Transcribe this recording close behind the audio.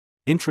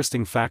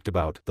Interesting fact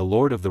about The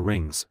Lord of the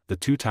Rings, The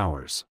Two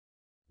Towers.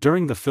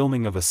 During the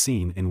filming of a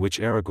scene in which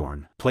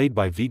Aragorn, played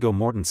by Viggo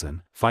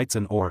Mortensen, fights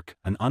an orc,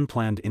 an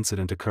unplanned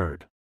incident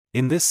occurred.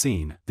 In this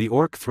scene, the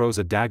orc throws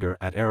a dagger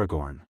at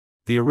Aragorn.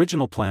 The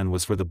original plan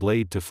was for the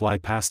blade to fly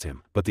past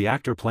him, but the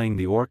actor playing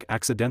the orc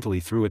accidentally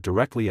threw it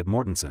directly at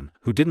Mortensen,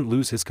 who didn't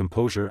lose his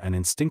composure and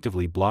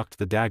instinctively blocked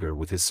the dagger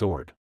with his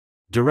sword.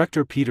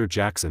 Director Peter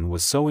Jackson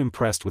was so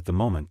impressed with the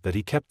moment that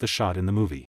he kept the shot in the movie.